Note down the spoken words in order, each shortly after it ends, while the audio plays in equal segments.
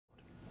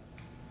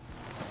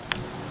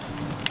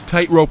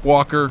Tightrope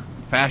walker,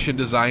 fashion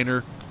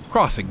designer,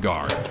 crossing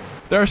guard.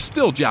 There are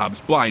still jobs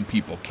blind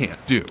people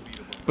can't do,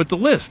 but the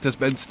list has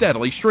been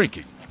steadily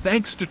shrinking,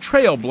 thanks to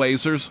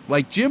trailblazers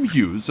like Jim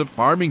Hughes of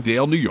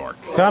Farmingdale, New York.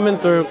 Coming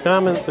through,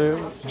 coming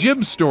through.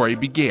 Jim's story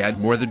began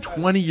more than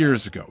 20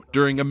 years ago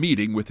during a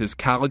meeting with his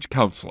college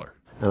counselor.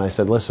 And I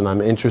said, listen,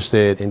 I'm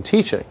interested in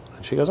teaching.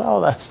 And she goes,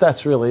 oh,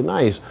 that's really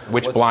nice.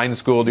 Which blind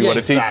school do you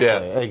want to teach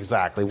at?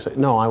 Exactly. We said,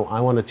 no, I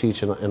want to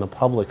teach in a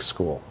public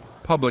school.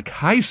 Public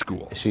high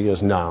school? She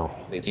goes, no.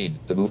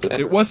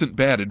 It wasn't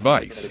bad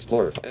advice.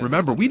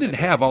 Remember, we didn't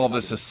have all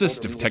this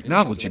assistive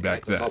technology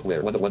back then.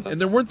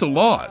 And there weren't the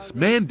laws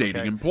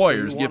mandating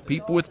employers give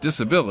people with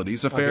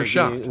disabilities a fair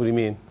shot. What do you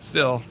mean?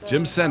 Still,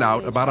 Jim sent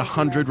out about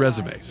 100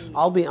 resumes.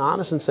 I'll be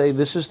honest and say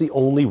this is the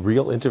only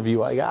real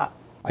interview I got.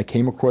 I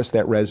came across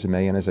that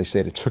resume, and as I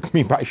said, it took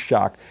me by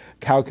shock.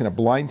 How can a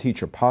blind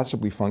teacher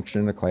possibly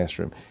function in a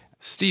classroom?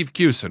 Steve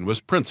Cusin was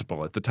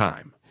principal at the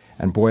time.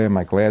 And boy, am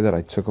I glad that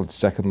I took a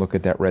second look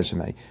at that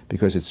resume,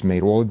 because it's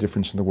made all the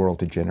difference in the world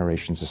to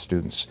generations of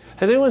students.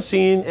 Has anyone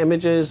seen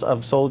images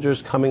of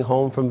soldiers coming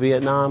home from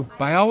Vietnam?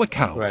 By all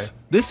accounts,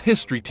 this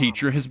history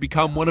teacher has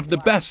become one of the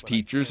best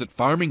teachers at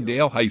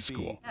Farmingdale High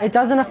School. It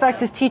doesn't affect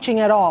his teaching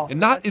at all.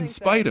 And not in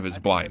spite of his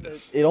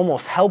blindness. It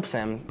almost helps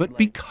him. But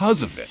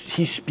because of it.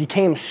 He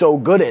became so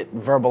good at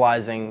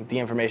verbalizing the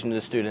information to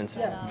the students.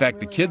 In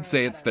fact, the kids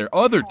say it's their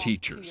other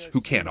teachers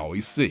who can't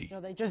always see.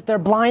 They're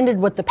blinded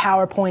with the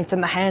PowerPoints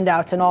and the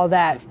handouts and all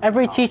that.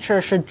 Every teacher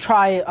should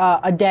try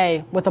a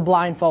day with a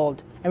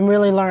blindfold and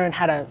really learn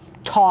how to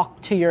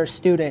talk to your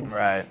students.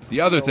 Right.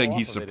 The other thing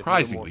he's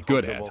surprisingly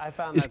good at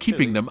is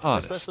keeping them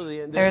honest.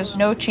 There's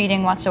no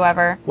cheating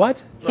whatsoever.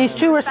 What? He's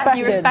too respected.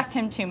 You respect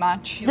him too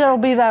much. There'll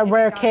be that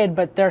rare kid,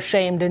 but they're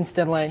shamed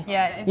instantly.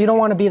 Yeah. You don't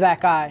want to be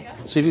that guy.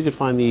 See if you could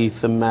find the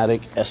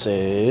thematic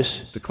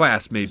essays. The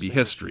class may be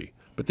history,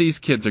 but these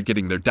kids are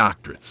getting their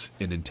doctorates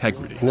in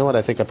integrity. You know what?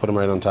 I think I put them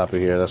right on top of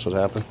here. That's what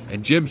happened.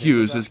 And Jim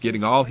Hughes is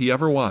getting all he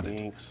ever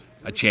wanted.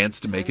 A chance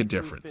to make a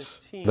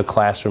difference. The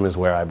classroom is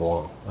where I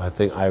belong.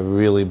 I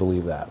really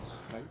believe that.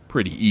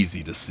 Pretty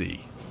easy to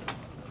see.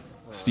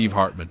 Steve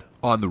Hartman,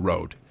 on the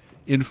road,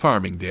 in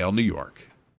Farmingdale, New York.